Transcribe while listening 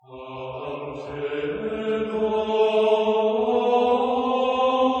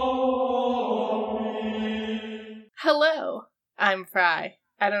Hello, I'm Fry.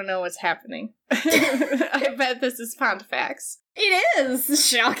 I don't know what's happening. I bet this is Pontifex. It is,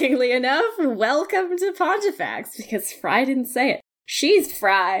 shockingly enough. Welcome to Pontifex, because Fry didn't say it. She's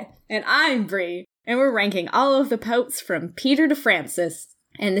Fry, and I'm Bree, and we're ranking all of the popes from Peter to Francis.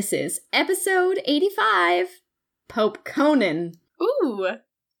 And this is episode 85, Pope Conan. Ooh,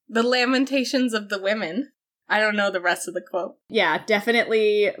 the Lamentations of the Women. I don't know the rest of the quote. Yeah,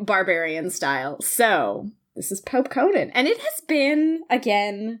 definitely barbarian style. So, this is Pope Conan. And it has been,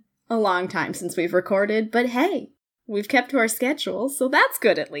 again, a long time since we've recorded, but hey, we've kept to our schedule, so that's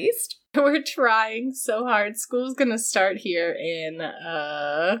good at least. We're trying so hard. School's gonna start here in,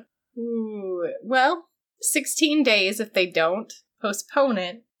 16 days if they don't postpone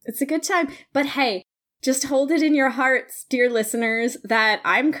it. It's a good time. But hey, just hold it in your hearts, dear listeners, that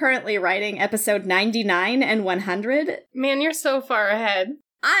I'm currently writing episode 99 and 100. Man, you're so far ahead.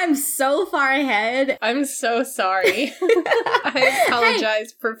 I'm so far ahead. I'm so sorry. I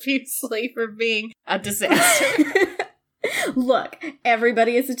apologize profusely for being a disaster. Look,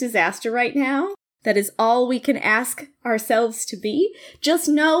 everybody is a disaster right now. That is all we can ask ourselves to be. Just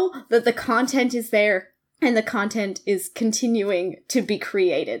know that the content is there and the content is continuing to be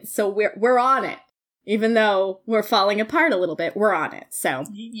created. So we're on it. Even though we're falling apart a little bit, we're on it. So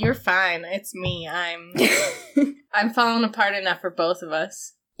you're fine. It's me. I'm falling apart enough for both of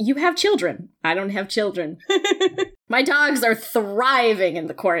us. You have children. I don't have children. My dogs are thriving in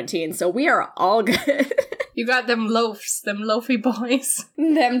the quarantine, so we are all good. You got them loafs, them loafy boys.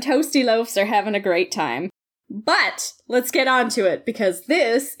 Them toasty loafs are having a great time. But let's get on to it, because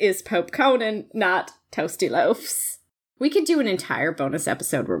this is Pope Conan, not toasty loafs. We could do an entire bonus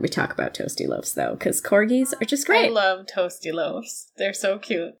episode where we talk about toasty loafs, though, because corgis are just great. I love toasty loafs. They're so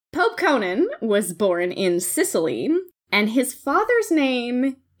cute. Pope Conan was born in Sicily, and his father's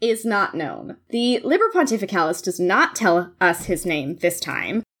name is not known. The Liber Pontificalis does not tell us his name this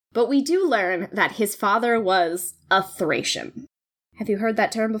time, but we do learn that his father was a Thracian. Have you heard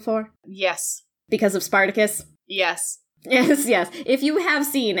that term before? Yes. Because of Spartacus? Yes. Yes. If you have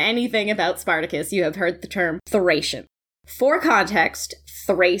seen anything about Spartacus, you have heard the term Thracian. For context,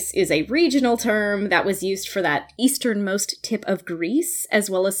 Thrace is a regional term that was used for that easternmost tip of Greece, as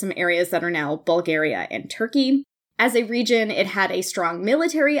well as some areas that are now Bulgaria and Turkey. As a region, it had a strong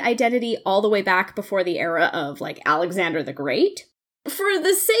military identity all the way back before the era of, Alexander the Great. For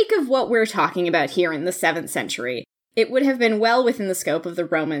the sake of what we're talking about here in the 7th century, it would have been well within the scope of the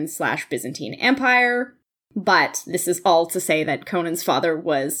Roman/Byzantine Empire, but this is all to say that Conan's father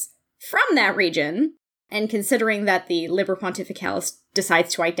was from that region. And considering that the Liber Pontificalis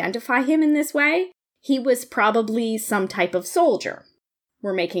decides to identify him in this way, he was probably some type of soldier.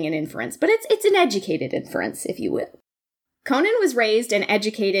 We're making an inference, but it's an educated inference, if you will. Conan was raised and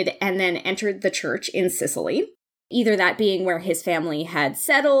educated and then entered the church in Sicily, either that being where his family had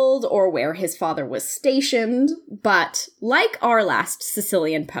settled or where his father was stationed. But like our last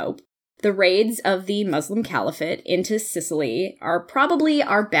Sicilian pope, the raids of the Muslim Caliphate into Sicily are probably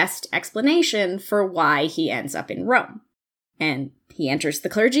our best explanation for why he ends up in Rome. And he enters the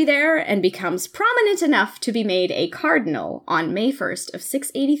clergy there and becomes prominent enough to be made a cardinal on May 1st of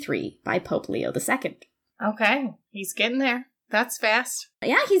 683 by Pope Leo II. Okay, he's getting there. That's fast.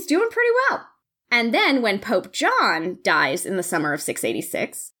 Yeah, he's doing pretty well. And then when Pope John dies in the summer of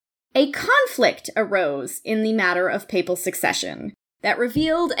 686, a conflict arose in the matter of papal succession that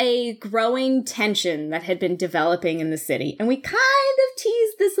revealed a growing tension that had been developing in the city. And we kind of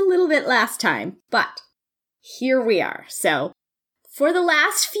teased this a little bit last time, but here we are. So, for the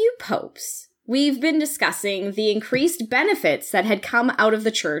last few popes, we've been discussing the increased benefits that had come out of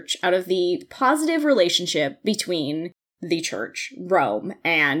the church, out of the positive relationship between the church, Rome,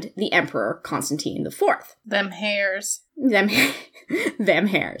 and the emperor, Constantine IV. Them hairs. Them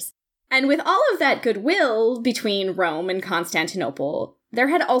hairs. And with all of that goodwill between Rome and Constantinople, there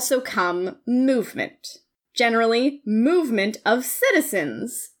had also come movement. Generally, movement of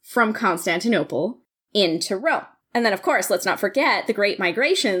citizens from Constantinople into Rome. And then, of course, let's not forget the great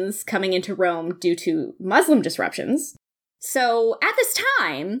migrations coming into Rome due to Muslim disruptions. So, at this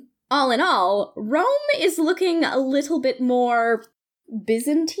time, all in all, Rome is looking a little bit more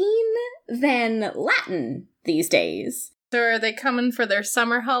Byzantine than Latin these days. So are they coming for their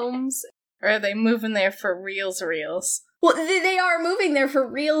summer homes, or are they moving there for reals? Well, they are moving there for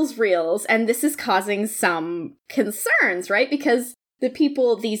reals, and this is causing some concerns, right? Because the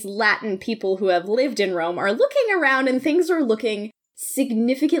people, these Latin people who have lived in Rome, are looking around and things are looking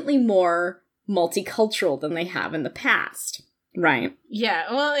significantly more multicultural than they have in the past. Right.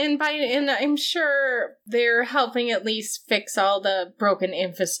 Yeah, well, and I'm sure they're helping at least fix all the broken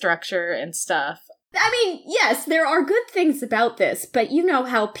infrastructure and stuff. I mean, yes, there are good things about this, but you know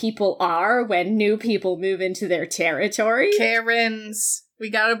how people are when new people move into their territory. Karens. We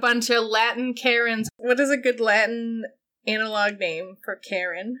got a bunch of Latin Karens. What is a good Latin analog name for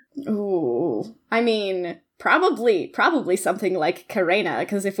Karen? Ooh, I mean, probably something like Carena,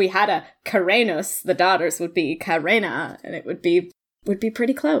 because if we had a Carenus, the daughters would be Carena, and it would be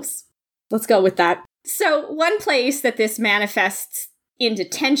pretty close. Let's go with that. So, one place that this manifests into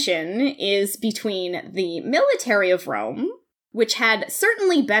tension is between the military of Rome, which had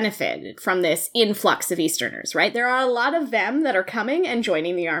certainly benefited from this influx of Easterners, right? There are a lot of them that are coming and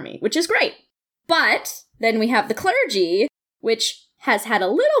joining the army, which is great. But then we have the clergy, which has had a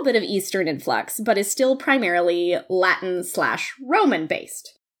little bit of Eastern influx, but is still primarily Latin/Roman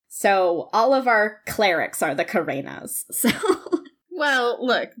based. So all of our clerics are the Carenas. So well,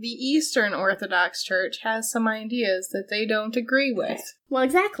 look, the Eastern Orthodox Church has some ideas that they don't agree with. Well,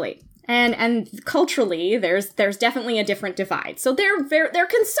 exactly. And culturally, there's definitely a different divide. So they're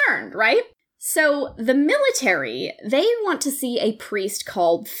concerned, right? So the military, they want to see a priest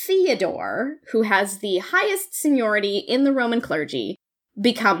called Theodore, who has the highest seniority in the Roman clergy,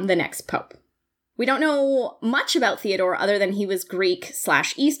 become the next pope. We don't know much about Theodore other than he was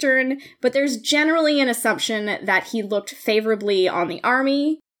Greek/Eastern, but there's generally an assumption that he looked favorably on the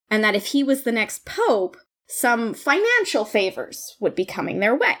army, and that if he was the next pope, some financial favors would be coming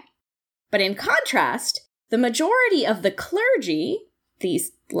their way. But in contrast, the majority of the clergy,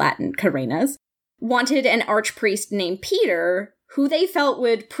 these Latin Carenas, wanted an archpriest named Peter, who they felt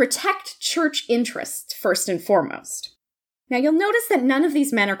would protect church interests first and foremost. Now you'll notice that none of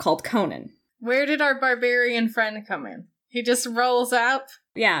these men are called Conan. Where did our barbarian friend come in? He just rolls up?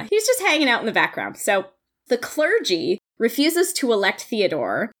 Yeah, he's just hanging out in the background. So the clergy refuses to elect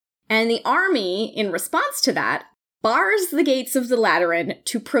Theodore, and the army, in response to that, bars the gates of the Lateran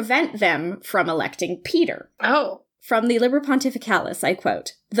to prevent them from electing Peter. Oh. From the Liber Pontificalis, I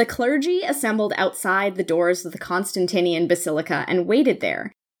quote, "The clergy assembled outside the doors of the Constantinian Basilica and waited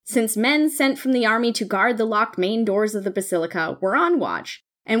there, since men sent from the army to guard the locked main doors of the basilica were on watch,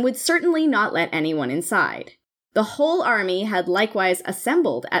 and would certainly not let anyone inside. The whole army had likewise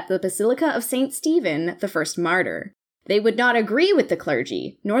assembled at the Basilica of St. Stephen, the first martyr. They would not agree with the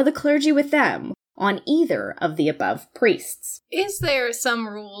clergy, nor the clergy with them, on either of the above priests." Is there some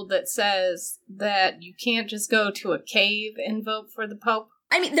rule that says that you can't just go to a cave and vote for the Pope?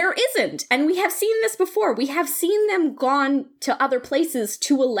 I mean, there isn't, and we have seen this before. We have seen them gone to other places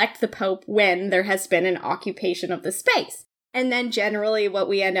to elect the Pope when there has been an occupation of the space. And then generally what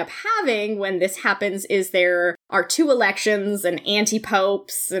we end up having when this happens is there are two elections and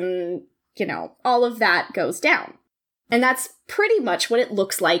anti-popes and, all of that goes down. And that's pretty much what it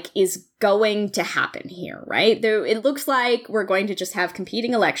looks like is going to happen here, right? It looks like we're going to just have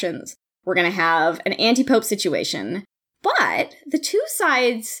competing elections. We're going to have an anti-pope situation. But the two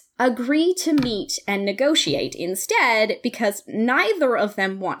sides agree to meet and negotiate instead because neither of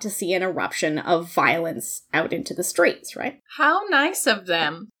them want to see an eruption of violence out into the streets, right? How nice of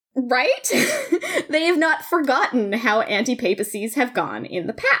them. Right? They have not forgotten how anti-papacies have gone in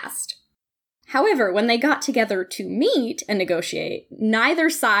the past. However, when they got together to meet and negotiate, neither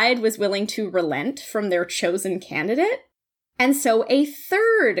side was willing to relent from their chosen candidate. And so a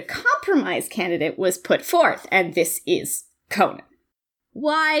third compromise candidate was put forth, and this is Conan.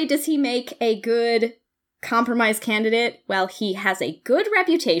 Why does he make a good compromise candidate? Well, he has a good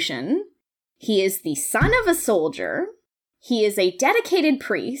reputation. He is the son of a soldier. He is a dedicated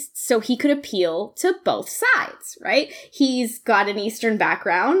priest, so he could appeal to both sides, right? He's got an Eastern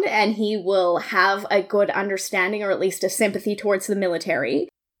background, and he will have a good understanding, or at least a sympathy towards the military.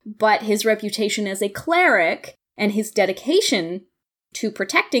 But his reputation as a cleric and his dedication to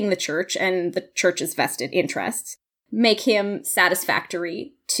protecting the church and the church's vested interests make him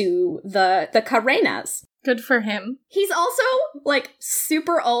satisfactory to the Carenas. Good for him. He's also,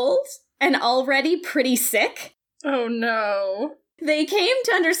 super old and already pretty sick. Oh no. They came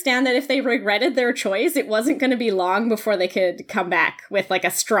to understand that if they regretted their choice, it wasn't going to be long before they could come back with,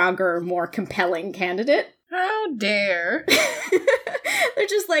 a stronger, more compelling candidate. How dare. They're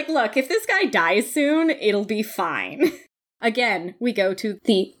just look, if this guy dies soon, it'll be fine. Again, we go to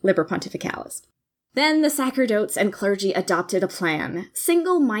the Liber Pontificalis. Then the sacerdotes and clergy adopted a plan.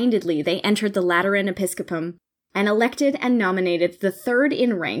 Single-mindedly, they entered the Lateran episcopum and elected and nominated the third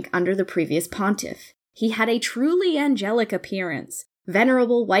in rank under the previous pontiff. He had a truly angelic appearance,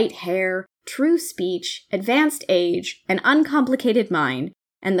 venerable white hair, true speech, advanced age, an uncomplicated mind,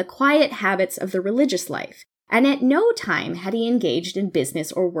 and the quiet habits of the religious life, and at no time had he engaged in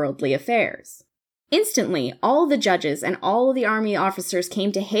business or worldly affairs. Instantly, all the judges and all the army officers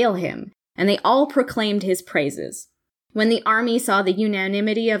came to hail him, and they all proclaimed his praises. When the army saw the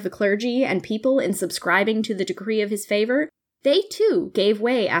unanimity of the clergy and people in subscribing to the decree of his favor, they too gave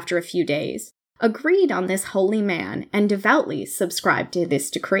way after a few days, agreed on this holy man, and devoutly subscribed to this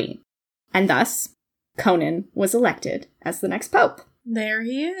decree. And thus, Conan was elected as the next pope. There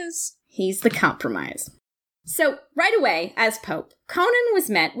he is. He's the compromise. So, right away, as pope, Conan was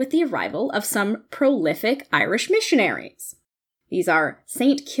met with the arrival of some prolific Irish missionaries. These are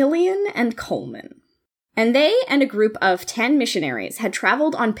St. Kilian and Colman. And they and a group of 10 missionaries had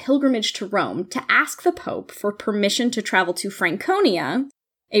traveled on pilgrimage to Rome to ask the Pope for permission to travel to Franconia,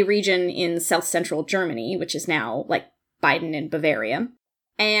 a region in south-central Germany, which is now, like, Baden and Bavaria,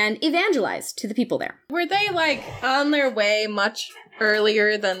 and evangelize to the people there. Were they, like, on their way much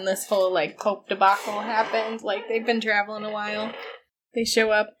earlier than this whole, like, Pope debacle happened? Like, they've been traveling a while. They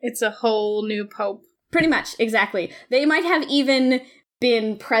show up, it's a whole new Pope. Pretty much, exactly. They might have even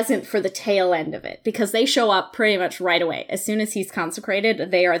been present for the tail end of it, because they show up pretty much right away. As soon as he's consecrated,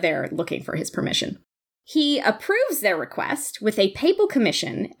 they are there looking for his permission. He approves their request with a papal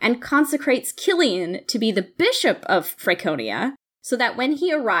commission and consecrates Kilian to be the bishop of Franconia, so that when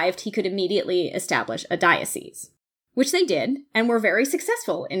he arrived, he could immediately establish a diocese. Which they did, and were very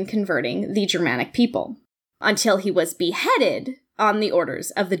successful in converting the Germanic people, until he was beheaded on the orders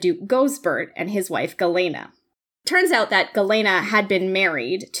of the Duke Gosbert and his wife Galena. Turns out that Galena had been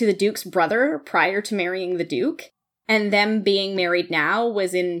married to the Duke's brother prior to marrying the Duke, and them being married now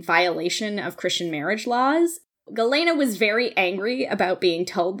was in violation of Christian marriage laws. Galena was very angry about being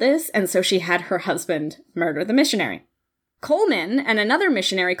told this, and so she had her husband murder the missionary. Colman and another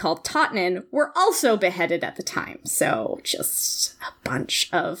missionary called Totnan were also beheaded at the time, so just a bunch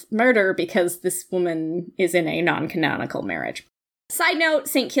of murder because this woman is in a non-canonical marriage. Side note,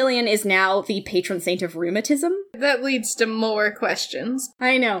 St. Kilian is now the patron saint of rheumatism. That leads to more questions.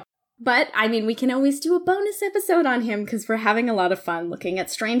 I know. But, I mean, we can always do a bonus episode on him because we're having a lot of fun looking at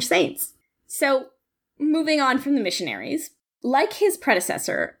strange saints. So, moving on from the missionaries, like his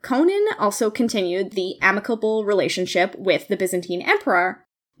predecessor, Conan also continued the amicable relationship with the Byzantine emperor,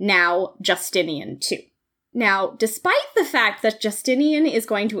 now Justinian too. Now, despite the fact that Justinian is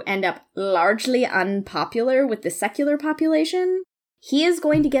going to end up largely unpopular with the secular population, he is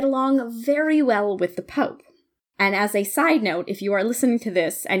going to get along very well with the Pope. And as a side note, if you are listening to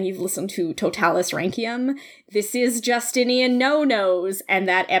this and you've listened to Totalis Rankium, this is Justinian No-Nos, and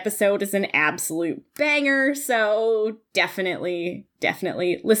that episode is an absolute banger, so definitely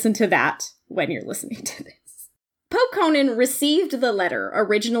listen to that when you're listening to this. Pope Conan received the letter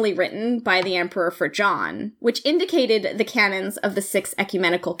originally written by the Emperor for John, which indicated the canons of the Sixth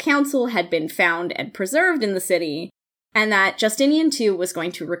Ecumenical Council had been found and preserved in the city, and that Justinian II was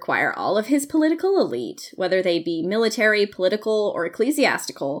going to require all of his political elite, whether they be military, political, or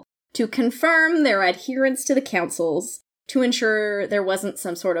ecclesiastical, to confirm their adherence to the councils to ensure there wasn't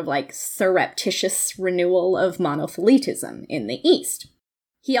some sort of, like, surreptitious renewal of monothelitism in the East.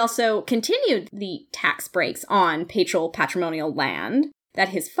 He also continued the tax breaks on papal patrimonial land that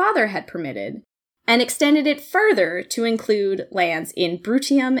his father had permitted, and extended it further to include lands in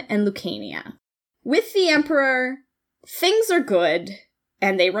Bruttium and Lucania. With the emperor, things are good,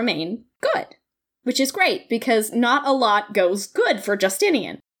 and they remain good, which is great because not a lot goes good for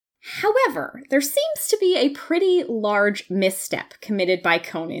Justinian. However, there seems to be a pretty large misstep committed by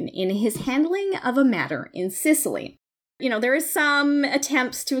Conan in his handling of a matter in Sicily. You know, there is some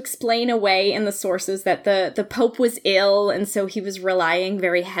attempts to explain away in the sources that the Pope was ill, and so he was relying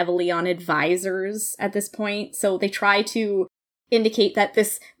very heavily on advisors at this point, so they try to indicate that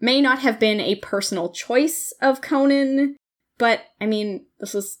this may not have been a personal choice of Conan, but, I mean,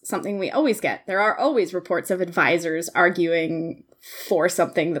 this is something we always get. There are always reports of advisors arguing for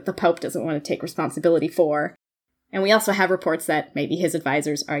something that the Pope doesn't want to take responsibility for. And we also have reports that maybe his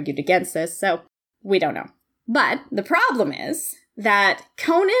advisors argued against this, so we don't know. But the problem is that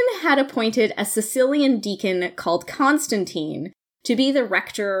Conan had appointed a Sicilian deacon called Constantine to be the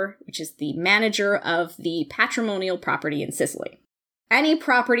rector, which is the manager of the patrimonial property in Sicily. Any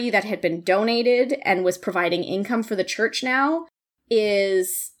property that had been donated and was providing income for the church now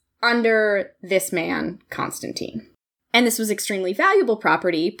is under this man, Constantine. And this was extremely valuable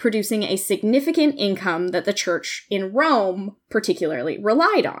property, producing a significant income that the church in Rome particularly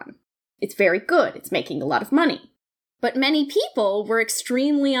relied on. It's very good. It's making a lot of money. But many people were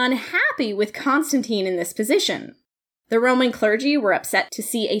extremely unhappy with Constantine in this position. The Roman clergy were upset to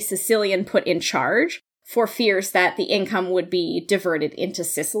see a Sicilian put in charge, for fears that the income would be diverted into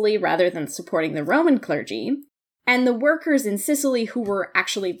Sicily rather than supporting the Roman clergy. And the workers in Sicily who were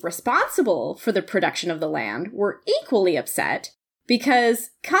actually responsible for the production of the land were equally upset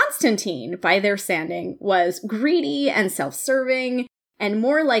because Constantine, by their standing, was greedy and self-serving and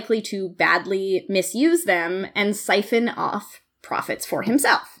more likely to badly misuse them and siphon off profits for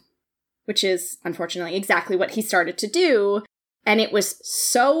himself, which is, unfortunately, exactly what he started to do. And it was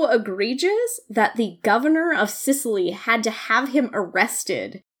so egregious that the governor of Sicily had to have him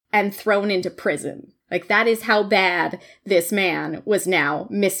arrested and thrown into prison. Like, that is how bad this man was now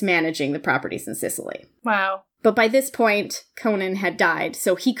mismanaging the properties in Sicily. Wow. But by this point, Conan had died,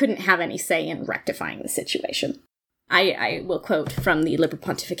 so he couldn't have any say in rectifying the situation. I will quote from the Liber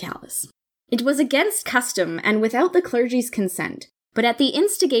Pontificalis. "It was against custom and without the clergy's consent, but at the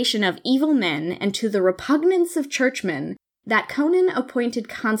instigation of evil men and to the repugnance of churchmen, that Conan appointed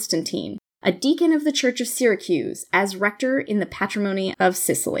Constantine, a deacon of the Church of Syracuse, as rector in the patrimony of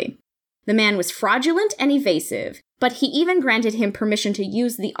Sicily. The man was fraudulent and evasive, but he even granted him permission to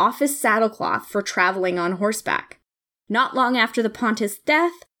use the office saddlecloth for traveling on horseback. Not long after the pontiff's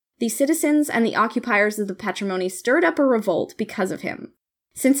death, the citizens and the occupiers of the patrimony stirred up a revolt because of him.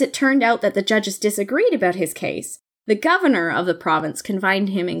 Since it turned out that the judges disagreed about his case, the governor of the province confined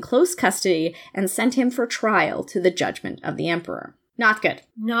him in close custody and sent him for trial to the judgment of the emperor." Not good.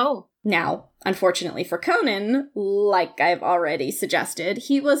 No. Now, unfortunately for Conan, like I've already suggested,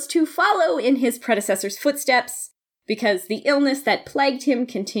 he was to follow in his predecessor's footsteps because the illness that plagued him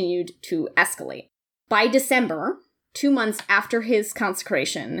continued to escalate. By December, 2 months after his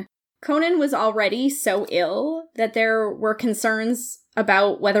consecration, Conan was already so ill that there were concerns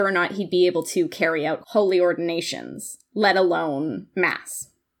about whether or not he'd be able to carry out holy ordinations, let alone Mass.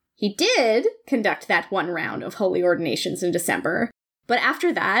 He did conduct that one round of holy ordinations in December, but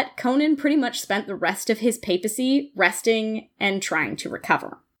after that, Conan pretty much spent the rest of his papacy resting and trying to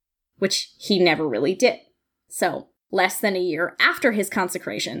recover, which he never really did. So, less than a year after his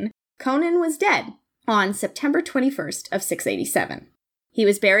consecration, Conan was dead on September 21st of 687. He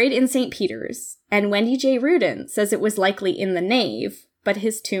was buried in St. Peter's, and Wendy J. Rudin says it was likely in the nave, but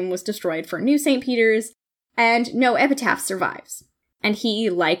his tomb was destroyed for New St. Peter's, and no epitaph survives. And he,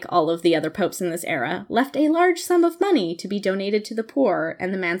 like all of the other popes in this era, left a large sum of money to be donated to the poor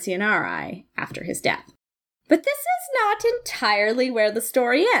and the Mansionari after his death. But this is not entirely where the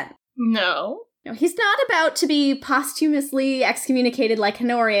story ends. No. No, he's not about to be posthumously excommunicated like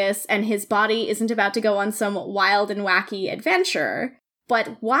Honorius, and his body isn't about to go on some wild and wacky adventure.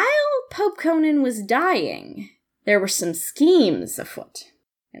 But while Pope Conan was dying, there were some schemes afoot.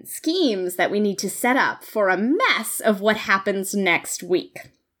 And schemes that we need to set up for a mess of what happens next week.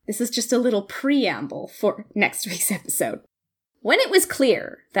 This is just a little preamble for next week's episode. When it was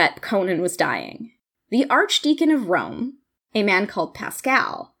clear that Conan was dying, the Archdeacon of Rome, a man called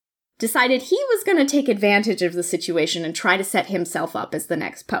Pascal, decided he was going to take advantage of the situation and try to set himself up as the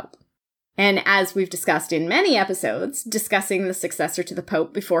next pope. And as we've discussed in many episodes, discussing the successor to the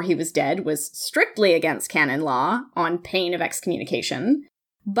pope before he was dead was strictly against canon law, on pain of excommunication.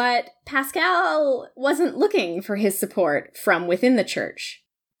 But Pascal wasn't looking for his support from within the church.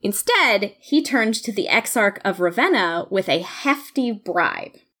 Instead, he turned to the Exarch of Ravenna with a hefty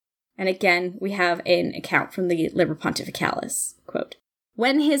bribe. And again, we have an account from the Liber Pontificalis. Quote,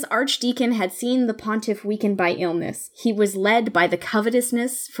 "When his archdeacon had seen the pontiff weakened by illness, he was led by the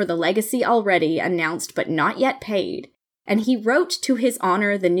covetousness for the legacy already announced but not yet paid, and he wrote to his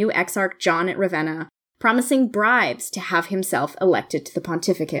honor the new Exarch John at Ravenna, promising bribes to have himself elected to the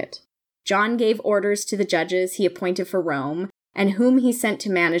pontificate. John gave orders to the judges he appointed for Rome, and whom he sent to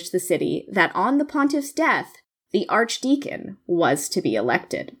manage the city, that on the pontiff's death, the archdeacon was to be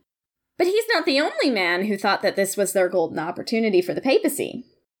elected." But he's not the only man who thought that this was their golden opportunity for the papacy.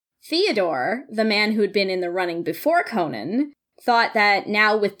 Theodore, the man who'd been in the running before Conan, thought that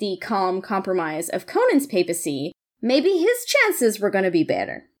now with the calm compromise of Conan's papacy, maybe his chances were going to be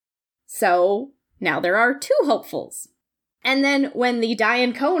better. So, now there are two hopefuls. And then when the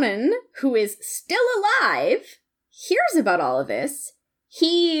dying Conan, who is still alive, hears about all of this,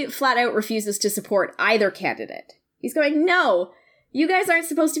 he flat out refuses to support either candidate. He's going, "No, you guys aren't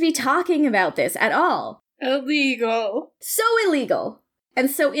supposed to be talking about this at all. Illegal." So illegal.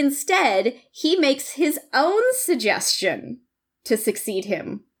 And so instead, he makes his own suggestion to succeed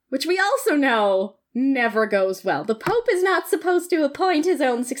him, which we also know never goes well. The Pope is not supposed to appoint his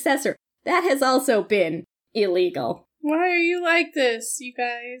own successor. That has also been illegal. Why are you like this, you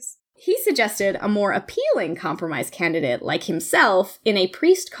guys? He suggested a more appealing compromise candidate like himself in a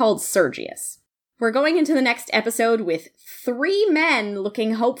priest called Sergius. We're going into the next episode with 3 men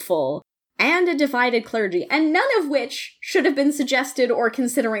looking hopeful, and a divided clergy, and none of which should have been suggested or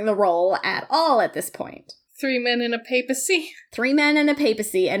considering the role at all at this point. 3 men in a papacy. 3 men in a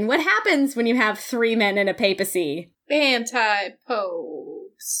papacy. And what happens when you have 3 men in a papacy? Anti-popes.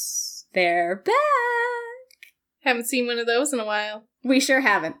 They're back. Haven't seen one of those in a while. We sure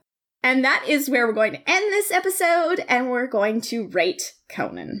haven't. And that is where we're going to end this episode, and we're going to rate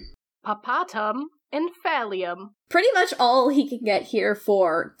Conan. Papatum infallium. Pretty much all he can get here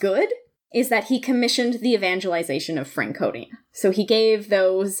for good is that he commissioned the evangelization of Franconia. So he gave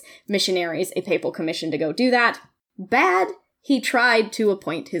those missionaries a papal commission to go do that. Bad, he tried to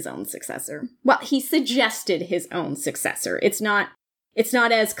appoint his own successor. Well, he suggested his own successor. It's not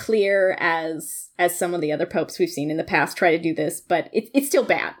as clear as some of the other popes we've seen in the past try to do this, but it's still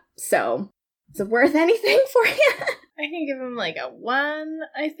bad. So, is it worth anything for you? I can give him like a 1,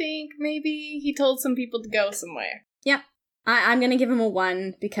 I think, maybe. He told some people to go somewhere. Yep. I'm going to give him a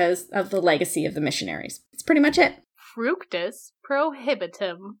 1 because of the legacy of the missionaries. It's pretty much it. Fructus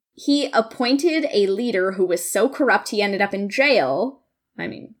prohibitum. He appointed a leader who was so corrupt he ended up in jail. I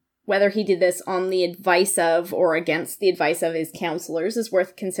mean, whether he did this on the advice of or against the advice of his counselors is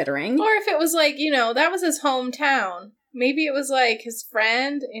worth considering. Or if it was like, that was his hometown. Maybe it was like his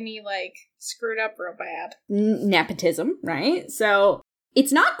friend and he like screwed up real bad. Nepotism, right? So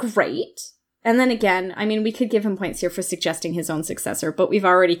it's not great. And then again, I mean, we could give him points here for suggesting his own successor, but we've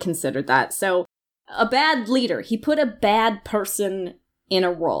already considered that. So a bad leader. He put a bad person in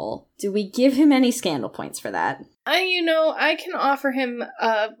a role. Do we give him any scandal points for that? I can offer him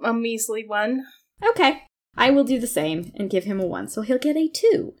a measly 1. Okay. I will do the same and give him a 1, so he'll get a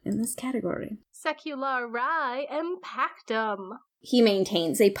 2 in this category. Seculari impactum. He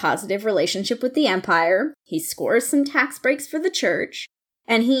maintains a positive relationship with the empire, he scores some tax breaks for the church,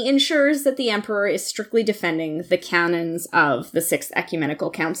 and he ensures that the emperor is strictly defending the canons of the Sixth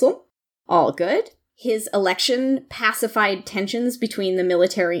Ecumenical Council. All good. His election pacified tensions between the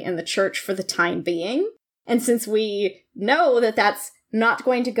military and the church for the time being. And since we know that that's not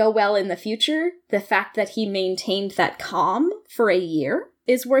going to go well in the future, the fact that he maintained that calm for a year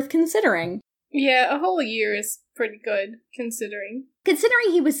is worth considering. Yeah, a whole year is pretty good, considering.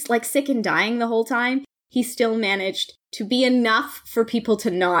 Considering he was, sick and dying the whole time, he still managed to be enough for people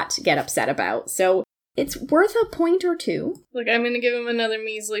to not get upset about. So it's worth a point or 2. Look, I'm going to give him another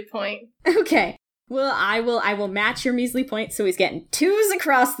measly point. Okay. Well, I will match your measly point, so he's getting 2s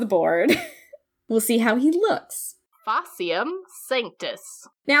across the board. We'll see how he looks. Facium sanctus.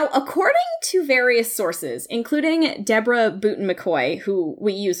 Now, according to various sources, including Deborah Booten McCoy, who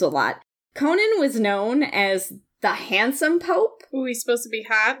we use a lot, Conan was known as the handsome pope. Ooh, he's supposed to be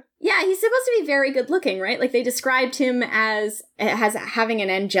hot? Yeah, he's supposed to be very good looking, right? They described him as having an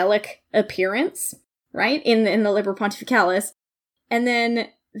angelic appearance, right? In the Liber Pontificalis. And then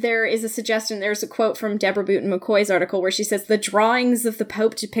there is there's a quote from Deborah Booten McCoy's article where she says, the drawings of the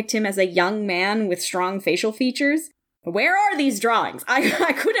Pope depict him as a young man with strong facial features. Where are these drawings?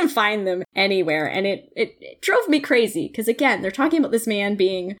 I couldn't find them anywhere, and it drove me crazy, because again, they're talking about this man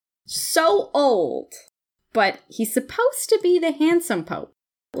being so old, but he's supposed to be the handsome Pope.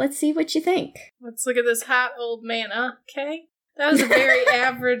 Let's see what you think. Let's look at this hot old man, okay? That was a very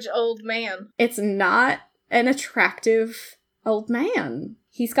average old man. It's not an attractive old man.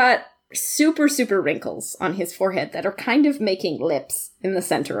 He's got super, super wrinkles on his forehead that are kind of making lips in the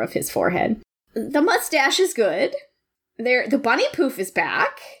center of his forehead. The mustache is good. The bunny poof is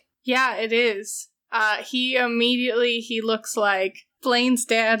back. Yeah, it is. He looks like Blaine's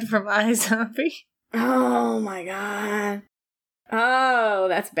dad from iZombie. Oh my god. Oh,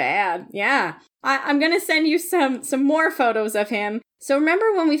 that's bad. Yeah. I'm gonna send you some more photos of him. So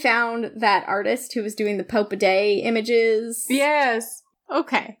remember when we found that artist who was doing the Pope a Day images? Yes.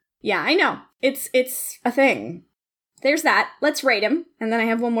 Okay. Yeah, I know. It's a thing. There's that. Let's rate him. And then I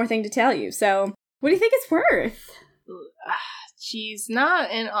have one more thing to tell you. So, what do you think it's worth? Geez,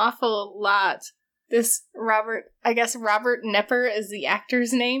 not an awful lot. This Robert Knepper is the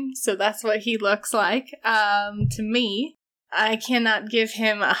actor's name, so that's what he looks like. To me, I cannot give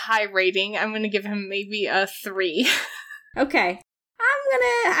him a high rating. I'm gonna give him maybe a 3. Okay.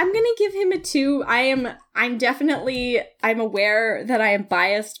 I'm gonna give him a 2. I'm aware that I am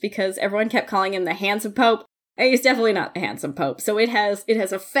biased because everyone kept calling him the handsome Pope. And he's definitely not the handsome Pope. So it has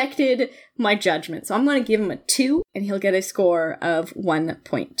affected my judgment. So I'm gonna give him a 2, and he'll get a score of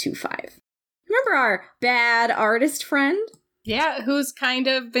 1.25. Remember our bad artist friend? Yeah, who's kind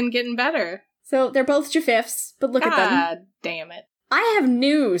of been getting better. So they're both Jafifs, but look at them. God damn it. I have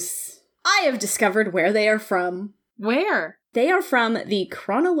news. I have discovered where they are from. Where? They are from the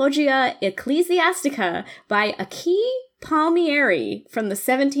Chronologia Ecclesiastica by Aki Palmieri from the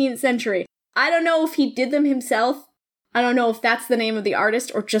 17th century. I don't know if he did them himself. I don't know if that's the name of the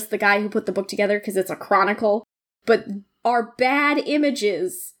artist or just the guy who put the book together because it's a chronicle. But our bad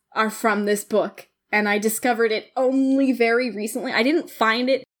images are from this book. And I discovered it only very recently. I didn't find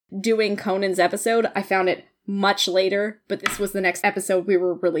it doing Conan's episode. I found it much later, but this was the next episode we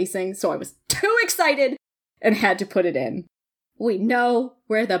were releasing, so I was too excited and had to put it in. We know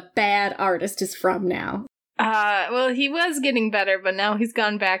where the bad artist is from now. Well, he was getting better, but now he's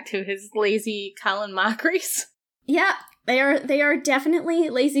gone back to his lazy Colin Mockeries. Yeah, they are definitely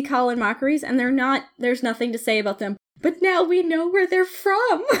lazy Colin Mockeries, and there's nothing to say about them. But now we know where they're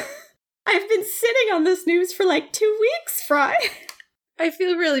from. I've been sitting on this news for like 2 weeks, Fry. I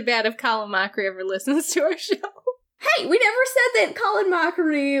feel really bad if Colin Mockery ever listens to our show. Hey, we never said that Colin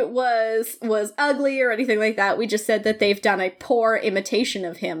Mockery was ugly or anything like that. We just said that they've done a poor imitation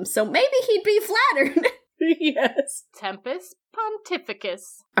of him, so maybe he'd be flattered. Yes. Tempus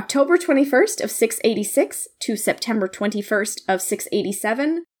Pontificus. October 21st of 686 to September 21st of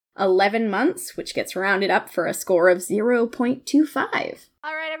 687. 11 months, which gets rounded up for a score of 0.25.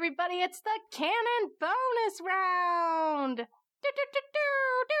 All right, everybody, it's the canon bonus round.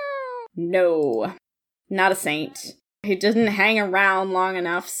 No, not a saint. He didn't hang around long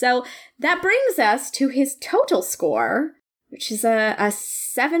enough. So that brings us to his total score, which is a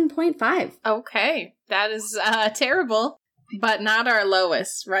 7.5. Okay, that is terrible, but not our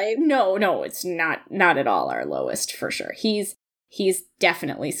lowest, right? No, it's not at all our lowest, for sure. He's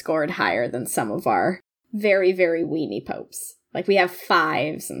definitely scored higher than some of our very, very weenie popes. Like, we have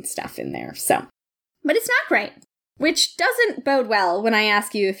 5s and stuff in there, so. But it's not great. Which doesn't bode well when I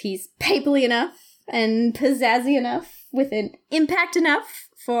ask you if he's papally enough and pizzazzy enough with an impact enough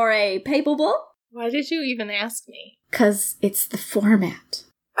for a papal bull. Why did you even ask me? 'Cause it's the format.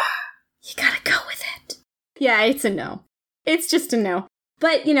 You gotta go with it. Yeah, it's a no. It's just a no.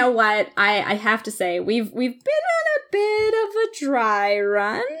 But you know what? I have to say, we've been on a bit of a dry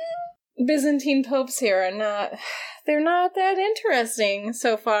run. Byzantine popes here are they're not that interesting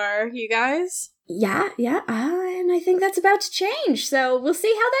so far, you guys. Yeah, and I think that's about to change, so we'll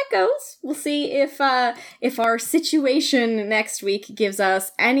see how that goes. We'll see if our situation next week gives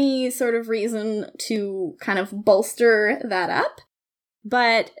us any sort of reason to kind of bolster that up.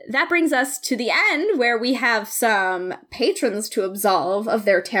 But that brings us to the end, where we have some patrons to absolve of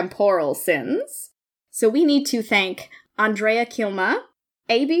their temporal sins. So we need to thank Andrea Kilma,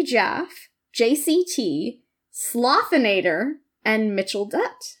 A.B. Jaff, JCT, Slothinator, and Mitchell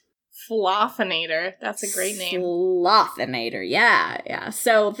Dutt. Slothinator. That's a great name. Slothinator. Yeah.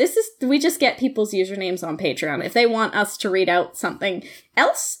 So we just get people's usernames on Patreon. If they want us to read out something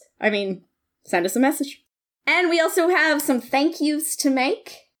else, send us a message. And we also have some thank yous to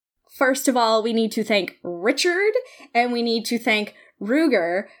make. First of all, we need to thank Richard, and we need to thank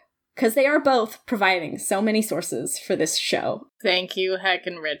Ruger, because they are both providing so many sources for this show. Thank you, Heck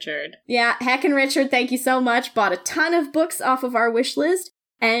and Richard. Yeah, Heck and Richard, thank you so much. Bought a ton of books off of our wish list.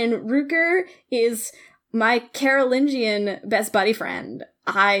 And Ruger is my Carolingian best buddy friend.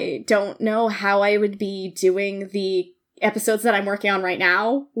 I don't know how I would be doing the episodes that I'm working on right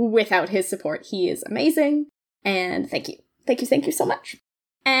now without his support. He is amazing. And thank you. Thank you so much.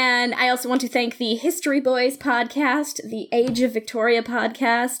 And I also want to thank the History Boys podcast, the Age of Victoria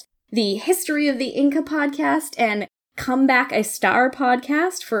podcast, the History of the Inca podcast, and Come Back a Star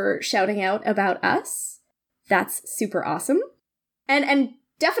podcast for shouting out about us. That's super awesome. And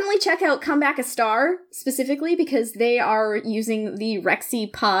definitely check out Come Back a Star, specifically because they are using the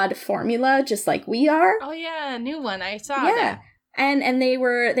Rexy Pod formula, just like we are. Oh yeah, new one. I saw that. And they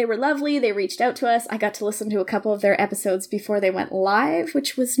were lovely. They reached out to us. I got to listen to a couple of their episodes before they went live,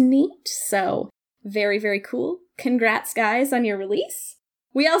 which was neat. So very, very cool. Congrats, guys, on your release.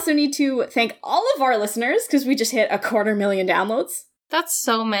 We also need to thank all of our listeners, because we just hit 250,000 downloads. That's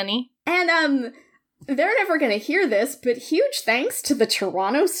so many. And, they're never going to hear this, but huge thanks to the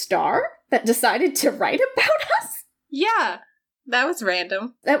Toronto Star that decided to write about us. Yeah, that was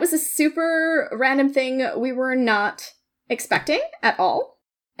random. That was a super random thing we were not expecting at all.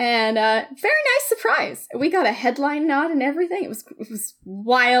 And very nice surprise. We got a headline nod and everything. It was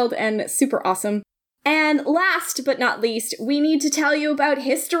wild and super awesome. And last but not least, we need to tell you about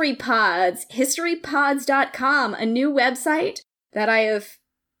History Pods. HistoryPods.com, a new website that I have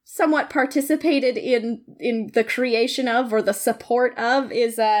somewhat participated in the creation of, or the support of,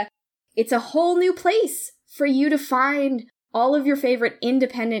 it's a whole new place for you to find all of your favorite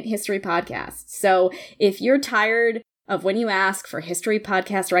independent history podcasts. So if you're tired of when you ask for history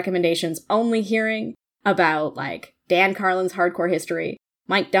podcast recommendations only hearing about like Dan Carlin's Hardcore History,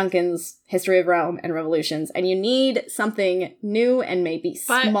 Mike Duncan's History of Rome and Revolutions, and you need something new and maybe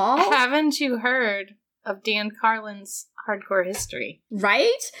small. But haven't you heard of Dan Carlin's Hardcore History?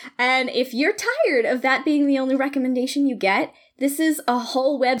 Right? And if you're tired of that being the only recommendation you get, this is a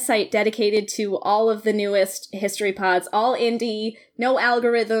whole website dedicated to all of the newest history pods, all indie, no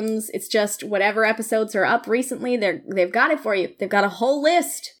algorithms. It's just whatever episodes are up recently, they've got it for you. They've got a whole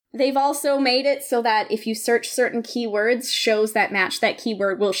list. They've also made it so that if you search certain keywords, shows that match that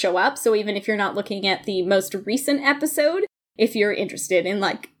keyword will show up. So even if you're not looking at the most recent episode, if you're interested in,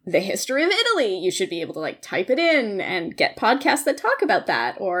 like, the history of Italy, you should be able to, like, type it in and get podcasts that talk about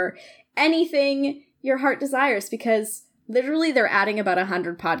that, or anything your heart desires, because literally they're adding about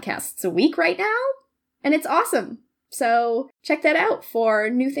 100 podcasts a week right now, and it's awesome. So check that out for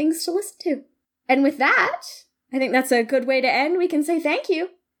new things to listen to. And with that, I think that's a good way to end. We can say thank you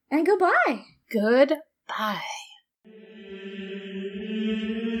and goodbye. Goodbye.